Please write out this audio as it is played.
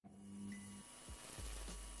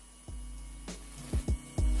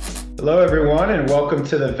Hello, everyone, and welcome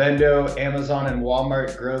to the VENDO, Amazon, and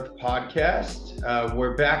Walmart Growth Podcast.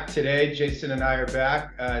 We're back today. Jason and I are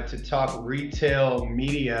back to talk retail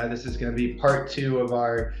media. This is going to be part two of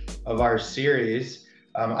our series.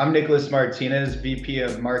 I'm Nicholas Martinez, VP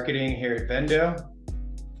of Marketing here at VENDO.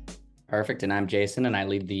 Perfect. And I'm Jason, and I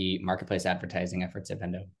lead the marketplace advertising efforts at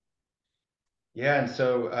VENDO. Yeah, and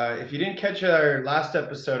so if you didn't catch our last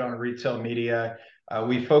episode on retail media,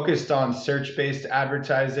 we focused on search-based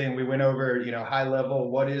advertising. We went over, high level,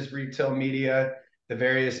 what is retail media, the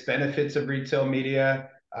various benefits of retail media,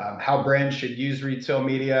 how brands should use retail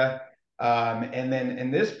media. And then in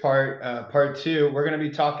this part two, we're going to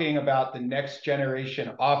be talking about the next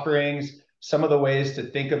generation offerings, some of the ways to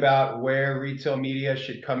think about where retail media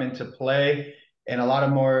should come into play, and a lot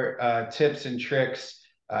of more tips and tricks.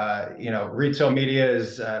 Retail media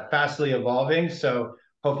is fastly evolving, so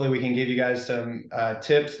hopefully we can give you guys some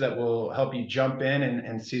tips that will help you jump in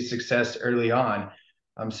and see success early on.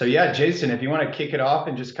 So yeah, Jason, if you want to kick it off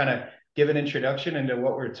and just kind of give an introduction into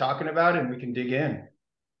what we're talking about, and we can dig in.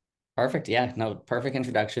 Perfect. Yeah, no, perfect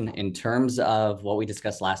introduction. In terms of what we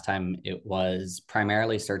discussed last time, it was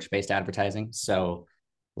primarily search-based advertising. So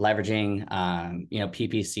leveraging,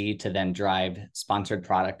 PPC to then drive sponsored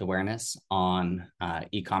product awareness on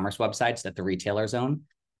e-commerce websites that the retailers own.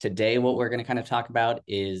 Today, what we're going to kind of talk about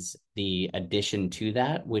is the addition to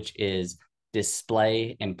that, which is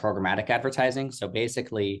display and programmatic advertising. So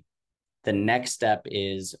basically, the next step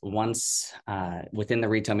is once within the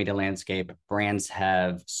retail media landscape, brands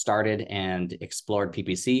have started and explored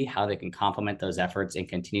PPC, how they can complement those efforts and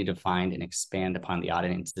continue to find and expand upon the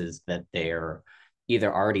audiences that they're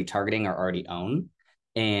either already targeting or already own.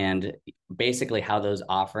 And basically how those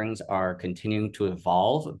offerings are continuing to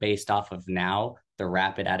evolve based off of now the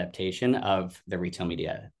rapid adaptation of the retail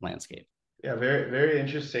media landscape. Yeah, very, very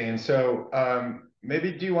interesting. And so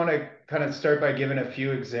maybe do you want to kind of start by giving a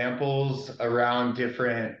few examples around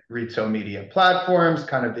different retail media platforms,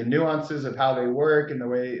 kind of the nuances of how they work and the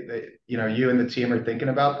way that, you and the team are thinking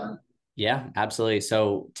about them? Yeah, absolutely.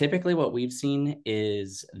 So typically what we've seen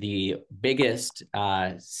is the biggest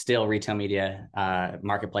still retail media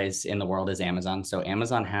marketplace in the world is Amazon. So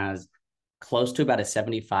Amazon has close to about a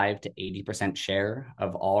 75 to 80% share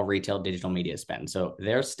of all retail digital media spend. So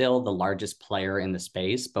they're still the largest player in the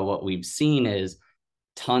space. But what we've seen is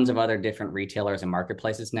tons of other different retailers and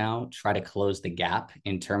marketplaces now try to close the gap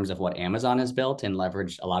in terms of what Amazon has built and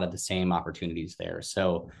leverage a lot of the same opportunities there.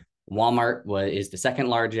 So Walmart is the second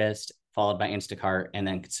largest, followed by Instacart, and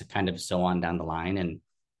then kind of so on down the line.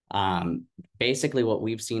 And basically what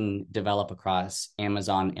we've seen develop across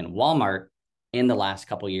Amazon and Walmart in the last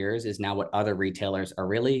couple of years is now what other retailers are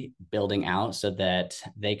really building out so that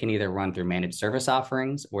they can either run through managed service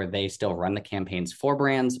offerings where they still run the campaigns for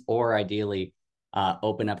brands, or ideally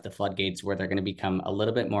open up the floodgates where they're going to become a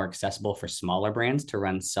little bit more accessible for smaller brands to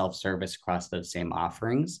run self-service across those same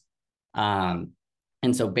offerings. And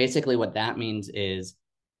so basically what that means is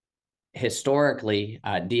historically,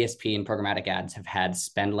 DSP and programmatic ads have had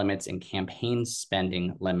spend limits and campaign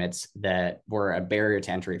spending limits that were a barrier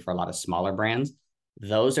to entry for a lot of smaller brands.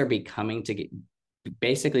 Those are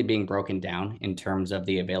basically being broken down in terms of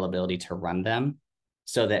the availability to run them,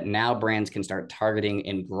 so that now brands can start targeting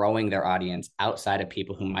and growing their audience outside of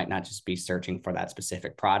people who might not just be searching for that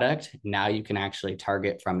specific product. Now you can actually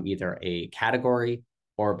target from either a category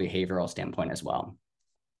or behavioral standpoint as well.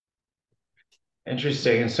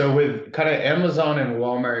 Interesting. And so with kind of Amazon and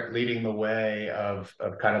Walmart leading the way of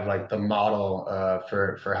kind of like the model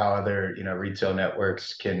for how other, retail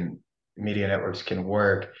media networks can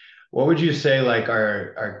work, what would you say like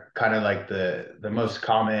are kind of like the most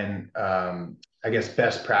common, I guess,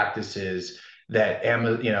 best practices that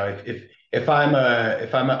Amazon, if I'm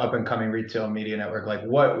an up and coming retail media network, like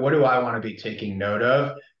what do I want to be taking note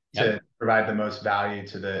of to provide the most value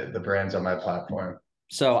to the brands on my platform?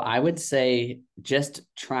 So I would say just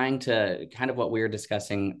trying to kind of what we were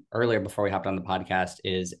discussing earlier before we hopped on the podcast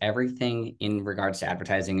is everything in regards to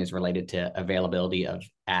advertising is related to availability of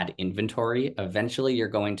ad inventory. Eventually, you're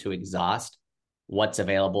going to exhaust what's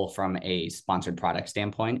available from a sponsored product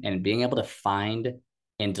standpoint, and being able to find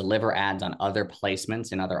and deliver ads on other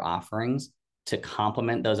placements and other offerings to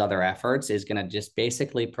complement those other efforts is going to just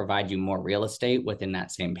basically provide you more real estate within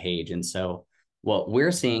that same page. And so what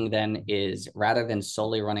we're seeing then is rather than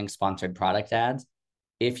solely running sponsored product ads,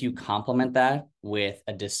 if you complement that with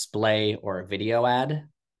a display or a video ad,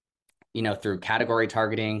 through category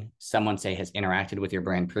targeting, someone say has interacted with your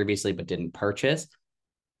brand previously but didn't purchase,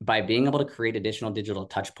 by being able to create additional digital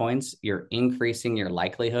touch points, you're increasing your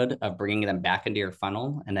likelihood of bringing them back into your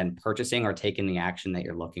funnel and then purchasing or taking the action that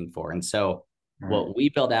you're looking for. And so Mhm. What we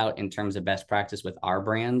build out in terms of best practice with our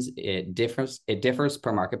brands, it differs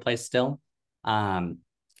per marketplace still. Um,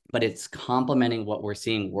 but it's complementing what we're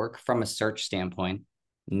seeing work from a search standpoint,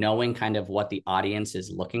 knowing kind of what the audience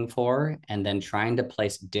is looking for, and then trying to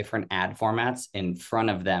place different ad formats in front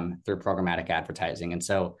of them through programmatic advertising. And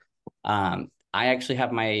so I actually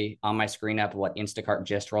have my on my screen up what Instacart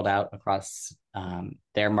just rolled out across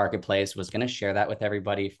their marketplace. Was going to share that with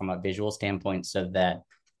everybody from a visual standpoint so that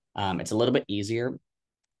it's a little bit easier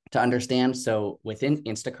to understand. So within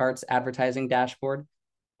Instacart's advertising dashboard,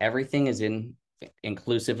 everything is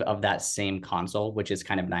inclusive of that same console, which is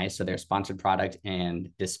kind of nice. So their sponsored product and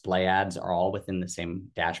display ads are all within the same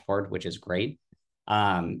dashboard, which is great.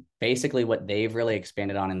 Basically, what they've really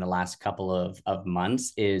expanded on in the last couple of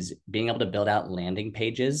months is being able to build out landing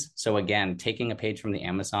pages. So again, taking a page from the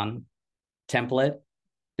Amazon template,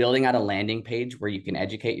 building out a landing page where you can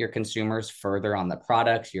educate your consumers further on the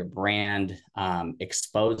product, your brand,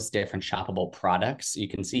 expose different shoppable products. You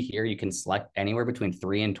can see here, you can select anywhere between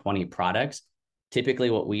 3 and 20 products. Typically,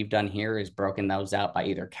 what we've done here is broken those out by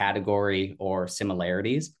either category or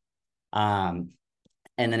similarities. Um,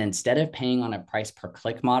 and then instead of paying on a price per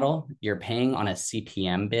click model, you're paying on a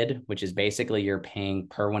CPM bid, which is basically you're paying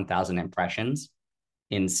per 1,000 impressions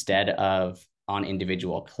instead of on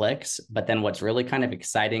individual clicks. But then what's really kind of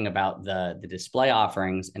exciting about the display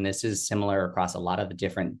offerings, and this is similar across a lot of the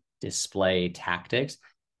different display tactics,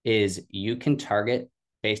 is you can target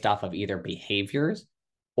based off of either behaviors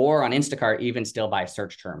or on Instacart, even still by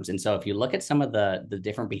search terms. And so if you look at some of the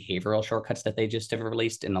different behavioral shortcuts that they just have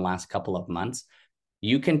released in the last couple of months,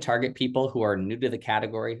 you can target people who are new to the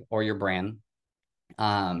category or your brand,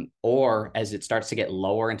 or as it starts to get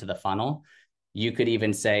lower into the funnel, you could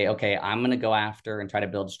even say, okay, I'm going to go after and try to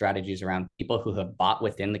build strategies around people who have bought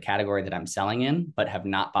within the category that I'm selling in, but have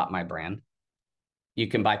not bought my brand. You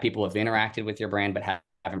can buy people who have interacted with your brand, but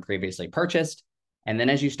haven't previously purchased. And then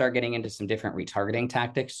as you start getting into some different retargeting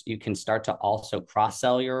tactics, you can start to also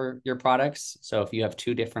cross-sell your products. So if you have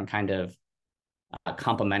two different kind of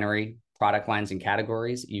complementary product lines and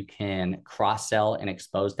categories, you can cross-sell and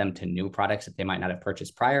expose them to new products that they might not have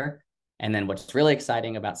purchased prior. And then what's really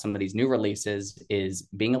exciting about some of these new releases is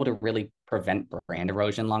being able to really prevent brand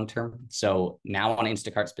erosion long term. So now on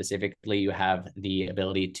Instacart specifically, you have the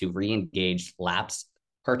ability to re-engage lapsed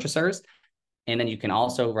purchasers. And then you can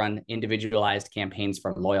also run individualized campaigns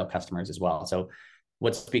for loyal customers as well. So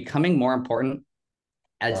what's becoming more important,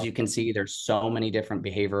 as you can see, there's so many different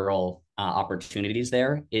behavioral opportunities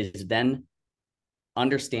there, is then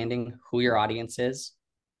understanding who your audience is,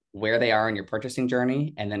 where they are in your purchasing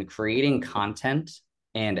journey, and then creating content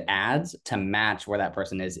and ads to match where that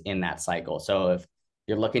person is in that cycle. So if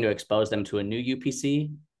you're looking to expose them to a new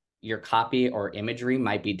UPC, your copy or imagery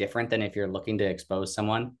might be different than if you're looking to expose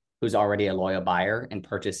someone who's already a loyal buyer and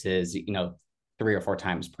purchases, 3 or 4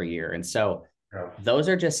 times per year. And so Yeah. those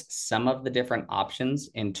are just some of the different options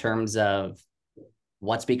in terms of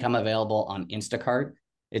what's become available on Instacart.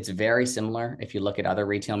 It's very similar if you look at other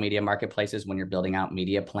retail media marketplaces when you're building out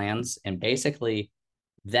media plans. And basically,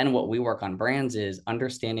 then what we work on brands is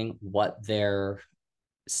understanding what their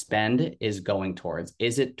spend is going towards.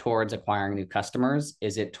 Is it towards acquiring new customers?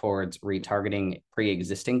 Is it towards retargeting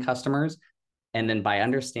pre-existing customers? And then by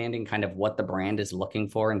understanding kind of what the brand is looking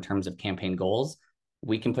for in terms of campaign goals,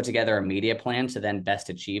 we can put together a media plan to then best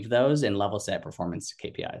achieve those and level set performance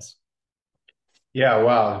KPIs. Yeah,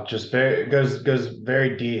 wow, just very goes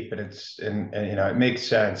very deep, and and it makes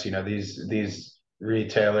sense. These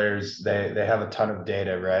retailers, they have a ton of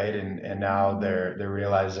data, right? And now they're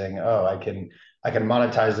realizing, oh, I can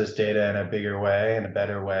monetize this data in a bigger way, in a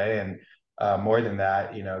better way, and more than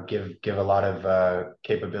that, give a lot of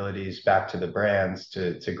capabilities back to the brands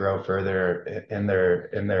to grow further in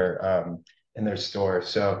their store.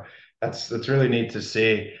 So that's really neat to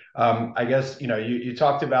see. I guess you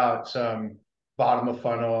talked about some bottom of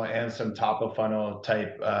funnel and some top of funnel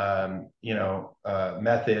type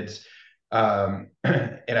methods. And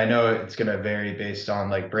I know it's going to vary based on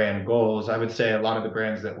like brand goals. I would say a lot of the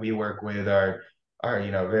brands that we work with are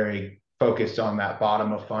very focused on that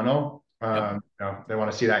bottom of funnel. Yep. They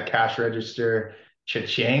want to see that cash register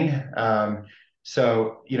cha-ching.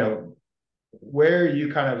 So where are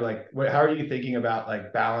you kind of like how are you thinking about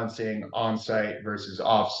like balancing on-site versus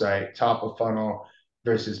off-site, top of funnel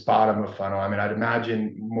versus bottom of funnel? I mean, I'd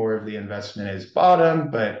imagine more of the investment is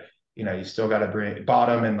bottom, but you still got to bring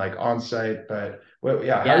bottom and like on-site. But yeah,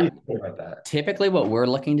 how are Yeah, you thinking about that? typically what we're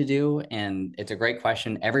looking to do, and it's a great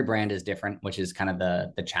question, every brand is different, which is kind of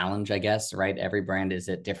the challenge, I guess, right? Every brand is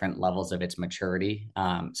at different levels of its maturity.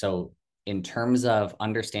 So in terms of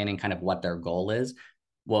understanding kind of what their goal is,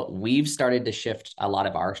 What we've started to shift a lot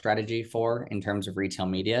of our strategy for in terms of retail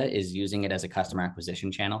media is using it as a customer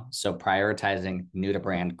acquisition channel. So prioritizing new to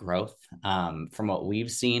brand growth. From what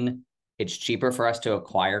we've seen, it's cheaper for us to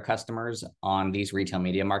acquire customers on these retail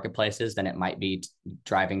media marketplaces than it might be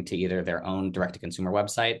driving to either their own direct to consumer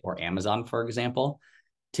website or Amazon, for example,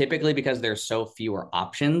 typically because there's so fewer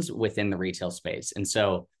options within the retail space. And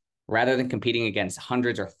so rather than competing against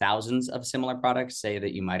hundreds or thousands of similar products, say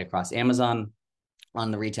that you might across Amazon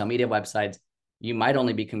on the retail media websites, you might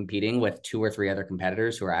only be competing with two or three other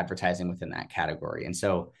competitors who are advertising within that category. And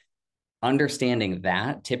so understanding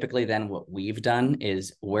that, typically then what we've done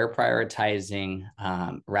is we're prioritizing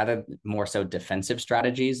rather more so defensive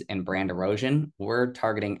strategies and brand erosion. We're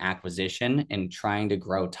targeting acquisition and trying to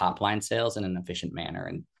grow top line sales in an efficient manner.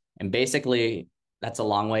 And basically that's a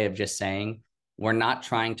long way of just saying we're not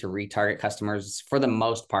trying to retarget customers for the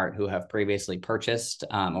most part who have previously purchased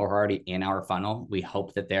or already in our funnel. We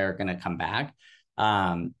hope that they're going to come back.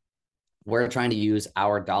 We're trying to use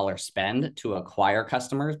our dollar spend to acquire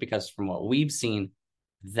customers because from what we've seen,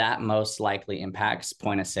 that most likely impacts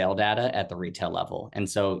point of sale data at the retail level. And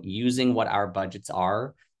so using what our budgets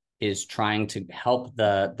are is trying to help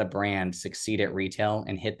the brand succeed at retail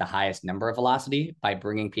and hit the highest number of velocity by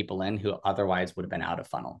bringing people in who otherwise would have been out of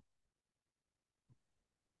funnel.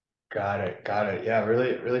 Got it. Got it. Yeah,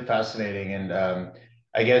 really, really fascinating. And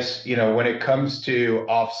I guess, when it comes to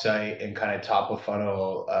offsite and kind of top of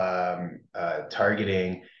funnel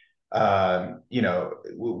targeting, where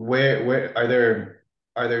are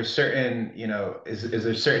there certain, is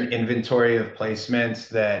there certain inventory of placements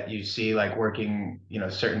that you see like working,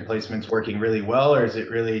 certain placements working really well, or is it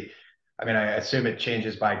really, I mean, I assume it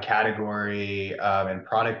changes by category and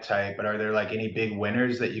product type, but are there like any big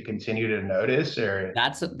winners that you continue to notice or?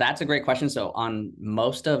 That's a great question. So on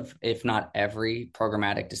most of, if not every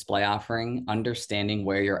programmatic display offering, understanding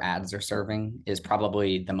where your ads are serving is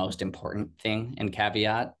probably the most important thing and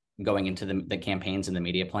caveat going into the campaigns and the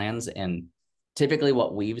media plans. And typically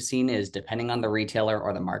what we've seen is depending on the retailer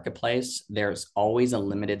or the marketplace, there's always a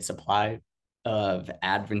limited supply of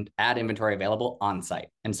ad inventory available on site.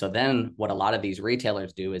 And so then what a lot of these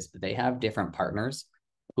retailers do is they have different partners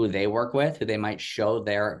who they work with, who they might show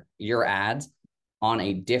your ads on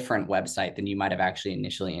a different website than you might have actually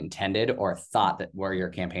initially intended or thought that where your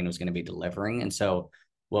campaign was going to be delivering. And so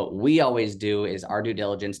what we always do is our due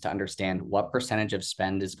diligence to understand what percentage of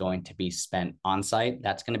spend is going to be spent on site.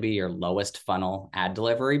 That's going to be your lowest funnel ad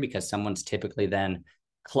delivery because someone's typically then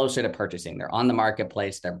closer to purchasing. They're on the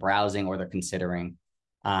marketplace, they're browsing, or they're considering.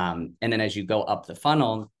 And then as you go up the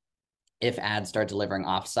funnel, if ads start delivering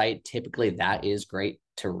offsite, typically that is great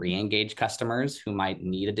to re-engage customers who might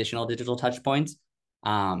need additional digital touch points.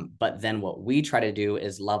 But then what we try to do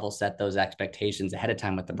is level set those expectations ahead of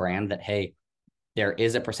time with the brand that, hey, there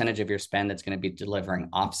is a percentage of your spend that's going to be delivering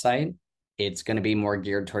offsite. It's going to be more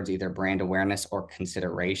geared towards either brand awareness or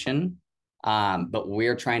consideration. But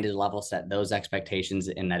we're trying to level set those expectations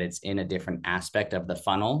in that it's in a different aspect of the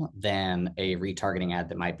funnel than a retargeting ad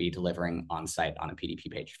that might be delivering on site on a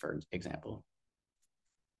PDP page, for example.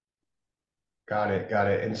 Got it, got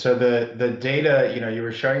it. And so the data, you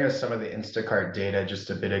were showing us some of the Instacart data just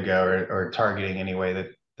a bit ago, or targeting anyway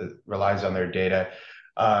that relies on their data.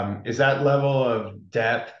 Is that level of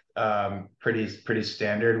depth pretty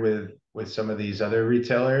standard with some of these other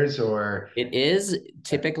retailers, or? It is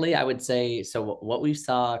typically, I would say, so what we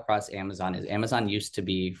saw across Amazon is Amazon used to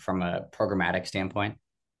be, from a programmatic standpoint,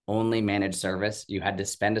 only managed service. You had to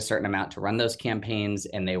spend a certain amount to run those campaigns,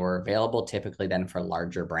 and they were available typically then for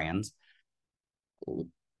larger brands.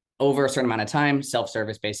 Over a certain amount of time,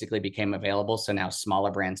 self-service basically became available. So now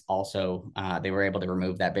smaller brands also, they were able to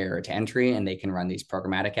remove that barrier to entry and they can run these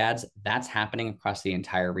programmatic ads. That's happening across the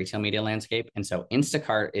entire retail media landscape. And so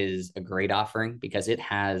Instacart is a great offering because it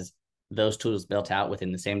has those tools built out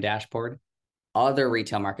within the same dashboard. Other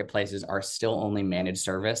retail marketplaces are still only managed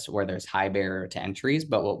service where there's high barrier to entries.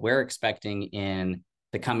 But what we're expecting in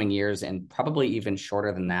the coming years, and probably even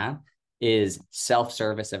shorter than that, is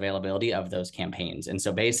self-service availability of those campaigns. And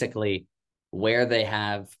so basically where they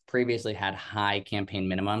have previously had high campaign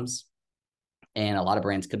minimums and a lot of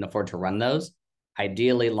brands couldn't afford to run those,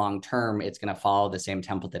 ideally long-term, it's going to follow the same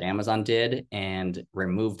template that Amazon did and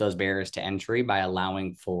remove those barriers to entry by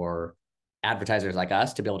allowing for advertisers like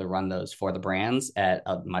us to be able to run those for the brands at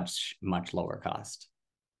a much, much lower cost.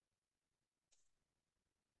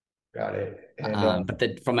 Got it. And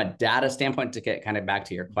But from a data standpoint, to get kind of back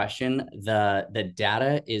to your question, the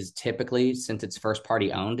data is typically, since it's first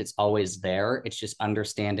party owned, it's always there. It's just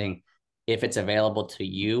understanding if it's available to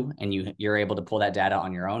you and you're able to pull that data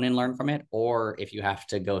on your own and learn from it, or if you have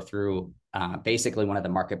to go through basically one of the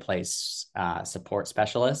marketplace support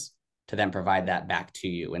specialists to then provide that back to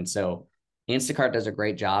you. And so Instacart does a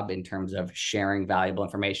great job in terms of sharing valuable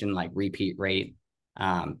information like repeat rate,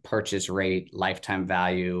 purchase rate, lifetime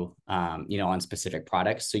value, on specific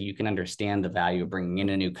products. So you can understand the value of bringing in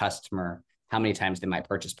a new customer, how many times they might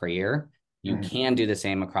purchase per year. You Mhm. can do the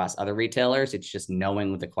same across other retailers. It's just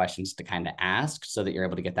knowing the questions to kind of ask so that you're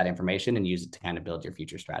able to get that information and use it to kind of build your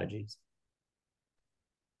future strategies.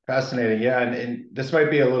 Fascinating. Yeah. And this might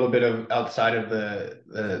be a little bit of outside of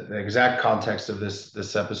the exact context of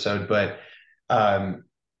this episode, but um,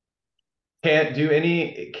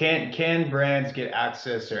 can brands get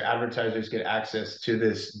access or advertisers get access to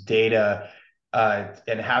this data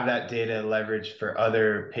and have that data leveraged for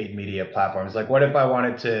other paid media platforms? Like what if I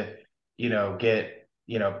wanted to, get,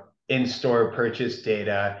 in-store purchase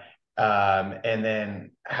data and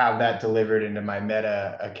then have that delivered into my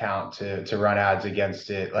Meta account to run ads against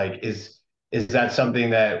it? Like is that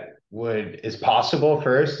something that would is possible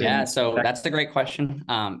first? Yeah, And so that's a great question.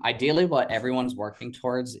 Ideally, what everyone's working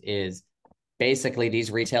towards is basically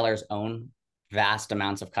these retailers own vast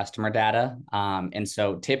amounts of customer data. And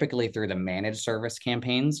so typically through the managed service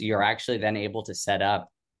campaigns, you're actually then able to set up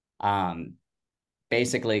um,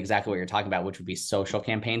 basically exactly what you're talking about, which would be social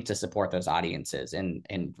campaigns to support those audiences. And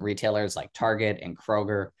retailers like Target and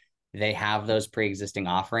Kroger, they have those pre-existing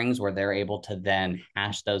offerings where they're able to then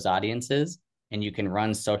hash those audiences, and you can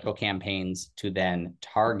run social campaigns to then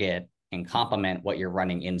target and complement what you're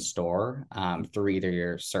running in store through either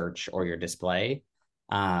your search or your display.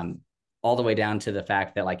 Um, all the way down to the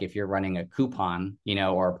fact that like if you're running a coupon,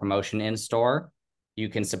 or a promotion in store, you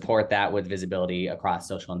can support that with visibility across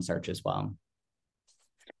social and search as well.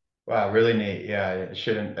 Wow, really neat. Yeah, I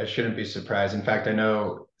shouldn't be surprised. In fact, I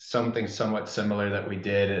know something somewhat similar that we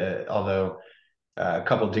did, although a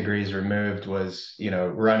couple degrees removed, was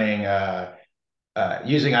running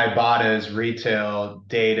using Ibotta's retail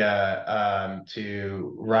data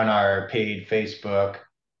to run our paid Facebook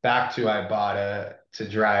back to Ibotta to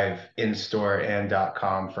drive in-store and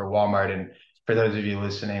 .com for Walmart. And for those of you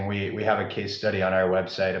listening, we have a case study on our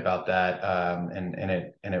website about that,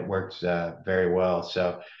 and it worked very well.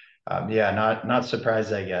 So yeah, not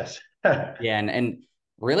surprised, I guess. Yeah, and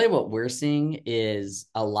really what we're seeing is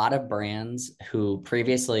a lot of brands who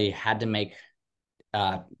previously had to make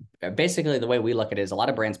uh, basically the way we look at it is a lot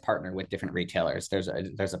of brands partner with different retailers. There's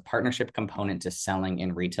a partnership component to selling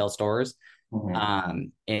in retail stores.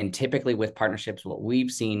 Mhm. And typically with partnerships, what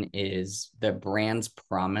we've seen is the brand's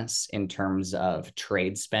promise in terms of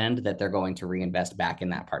trade spend that they're going to reinvest back in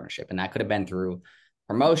that partnership. And that could have been through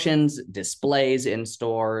promotions, displays in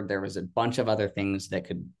store. There was a bunch of other things that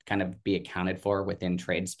could kind of be accounted for within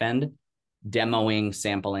trade spend, demoing,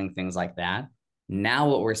 sampling, things like that. Now,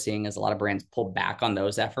 what we're seeing is a lot of brands pull back on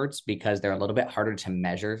those efforts because they're a little bit harder to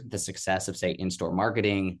measure the success of, say, in store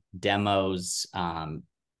marketing, demos,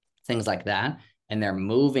 things like that. And they're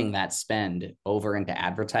moving that spend over into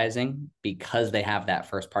advertising because they have that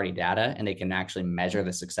first party data and they can actually measure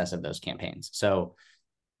the success of those campaigns. So,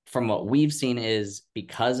 from what we've seen is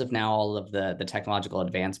because of now all of the technological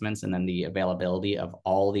advancements and then the availability of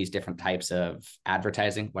all these different types of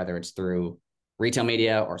advertising, whether it's through retail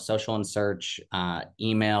media or social and search,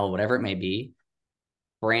 email, whatever it may be,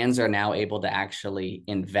 brands are now able to actually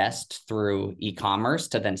invest through e-commerce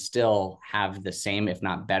to then still have the same, if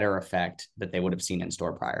not better effect that they would have seen in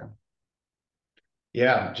store prior.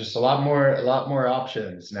 Yeah, just a lot more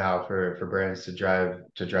options now for brands to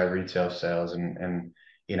drive retail sales. And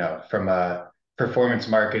from a performance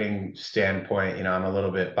marketing standpoint, I'm a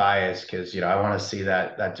little bit biased because I want to see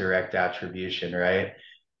that direct attribution, right?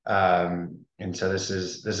 And so this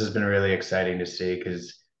has been really exciting to see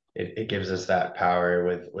because it gives us that power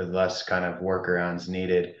with less kind of workarounds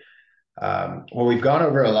needed. Well, we've gone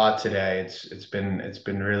over a lot today. It's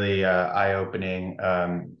been really eye-opening.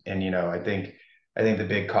 And I think the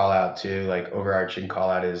big call out too, like overarching call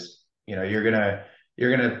out is, you're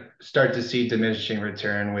gonna start to see diminishing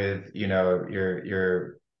return with,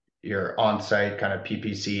 your on-site kind of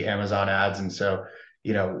PPC Amazon ads. And so,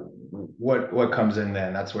 what comes in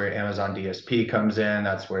then? That's where Amazon DSP comes in.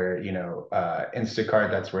 That's where, Instacart,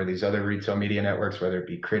 that's where these other retail media networks, whether it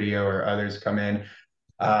be Criteo or others, come in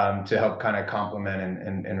to help kind of complement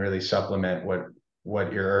and really supplement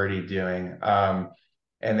what you're already doing.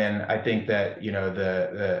 And then I think that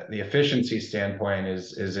the efficiency standpoint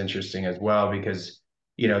is interesting as well because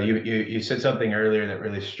you said something earlier that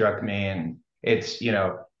really struck me, and it's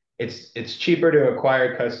cheaper to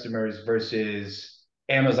acquire customers versus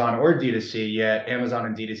Amazon or D2C, yet Amazon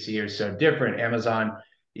and D2C are so different. Amazon,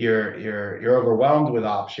 you're overwhelmed with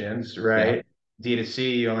options, Yeah. right?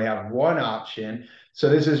 D2C, you only have one option. So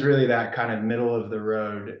this is really that kind of middle of the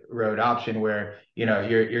road option where,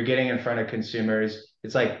 you're getting in front of consumers.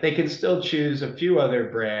 It's like they can still choose a few other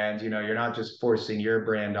brands. You're not just forcing your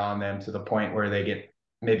brand on them to the point where they get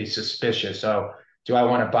maybe suspicious. Oh, do I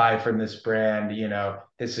want to buy from this brand?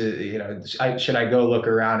 This is, should I go look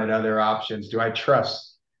around at other options? Do I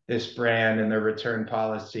trust this brand and their return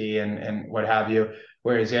policy and what have you?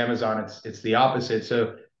 Whereas Amazon, it's the opposite.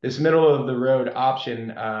 So this middle of the road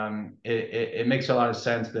option, it makes a lot of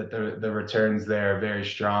sense that the returns there are very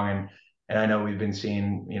strong, and I know we've been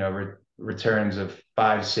seeing returns of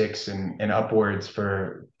 5, 6, and upwards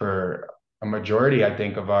for a majority, I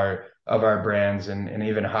think, of our brands, and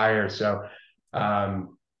even higher. So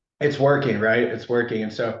um, it's working, right? It's working.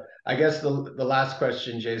 And so I guess the last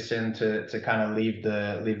question, Jason, to kind of leave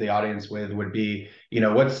the audience with would be,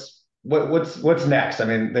 what's next? I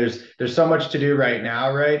mean, there's so much to do right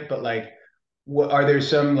now, right? But like, what are there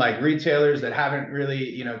some like retailers that haven't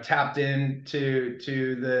really, tapped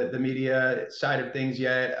into the media side of things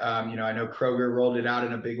yet? I know Kroger rolled it out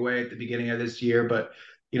in a big way at the beginning of this year, but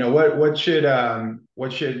what should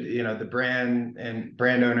the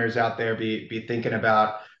brand owners out there be thinking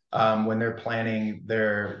about when they're planning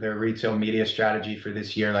their retail media strategy for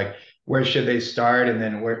this year? Like, where should they start, and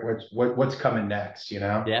then what's coming next?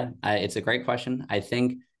 Yeah, it's a great question. I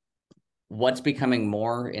think what's becoming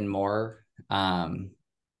more and more, like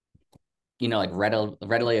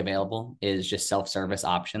readily available is just self-service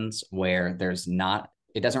options where it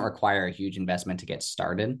doesn't require a huge investment to get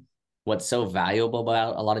started. What's so valuable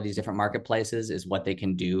about a lot of these different marketplaces is what they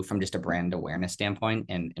can do from just a brand awareness standpoint.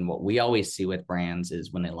 And what we always see with brands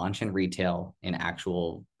is when they launch in retail in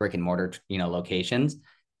actual brick and mortar, locations,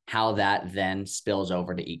 how that then spills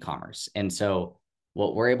over to e-commerce. And so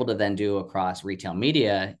what we're able to then do across retail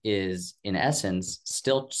media is, in essence,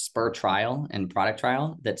 still spur trial and product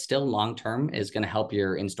trial that still long term is going to help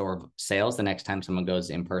your in-store sales the next time someone goes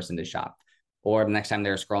in person to shop. Or the next time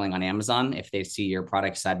they're scrolling on Amazon, if they see your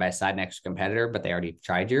product side by side next to a competitor, but they already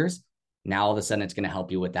tried yours, now all of a sudden it's going to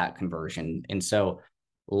help you with that conversion. And so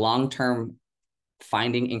long term,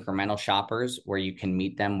 finding incremental shoppers where you can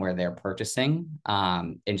meet them where they're purchasing,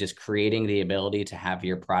 and just creating the ability to have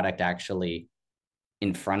your product actually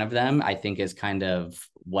in front of them, I think is kind of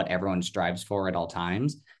what everyone strives for at all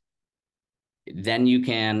times. Then you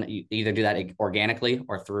can either do that organically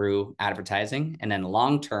or through advertising. And then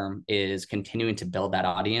long term is continuing to build that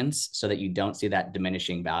audience so that you don't see that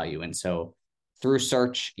diminishing value. And so through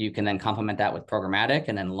search, you can then complement that with programmatic.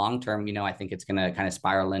 And then long term, I think it's going to kind of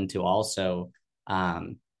spiral into also,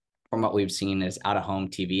 from what we've seen, is out of home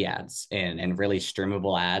TV ads and really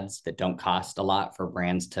streamable ads that don't cost a lot for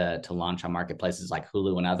brands to launch on marketplaces like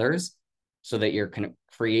Hulu and others, so that you're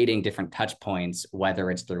creating different touch points, whether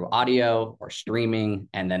it's through audio or streaming,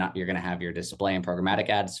 and then you're going to have your display and programmatic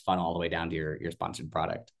ads funnel all the way down to your sponsored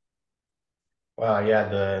product. Wow,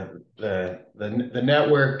 yeah, the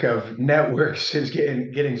network of networks is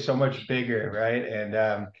getting so much bigger, right? And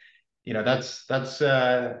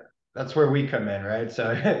that's where we come in, right?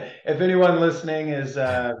 So if anyone listening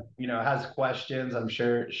has questions, I'm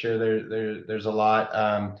sure there's a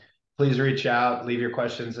lot. Please reach out, leave your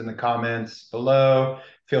questions in the comments below.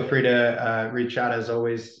 Feel free to reach out as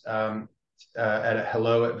always, at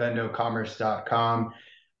hello@vendocommerce.com.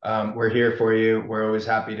 We're here for you. We're always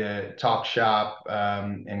happy to talk shop,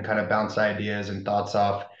 and kind of bounce ideas and thoughts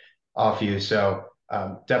off you. So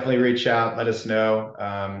definitely reach out, let us know.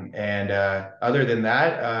 And other than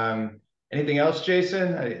that, anything else,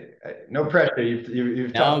 Jason? No pressure.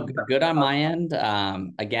 You've No, talked. good on my end.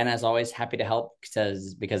 Again, as always, happy to help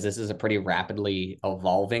because this is a pretty rapidly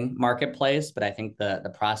evolving marketplace, but I think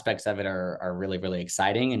the prospects of it are really, really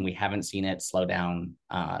exciting, and we haven't seen it slow down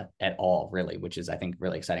at all, really, which is, I think,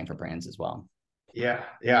 really exciting for brands as well. Yeah,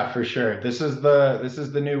 for sure. This is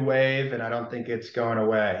the new wave, and I don't think it's going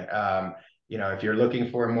away. If you're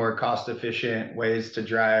looking for more cost efficient ways to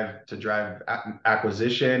drive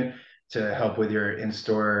acquisition, to help with your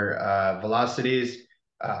in-store velocities,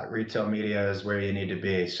 retail media is where you need to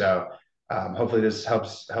be. So hopefully this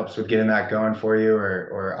helps with getting that going for you,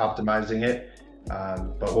 or optimizing it.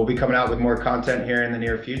 But we'll be coming out with more content here in the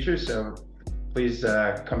near future. So please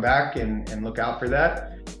come back and look out for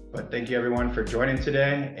that. But thank you everyone for joining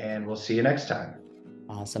today, and we'll see you next time.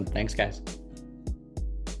 Awesome. Thanks, guys.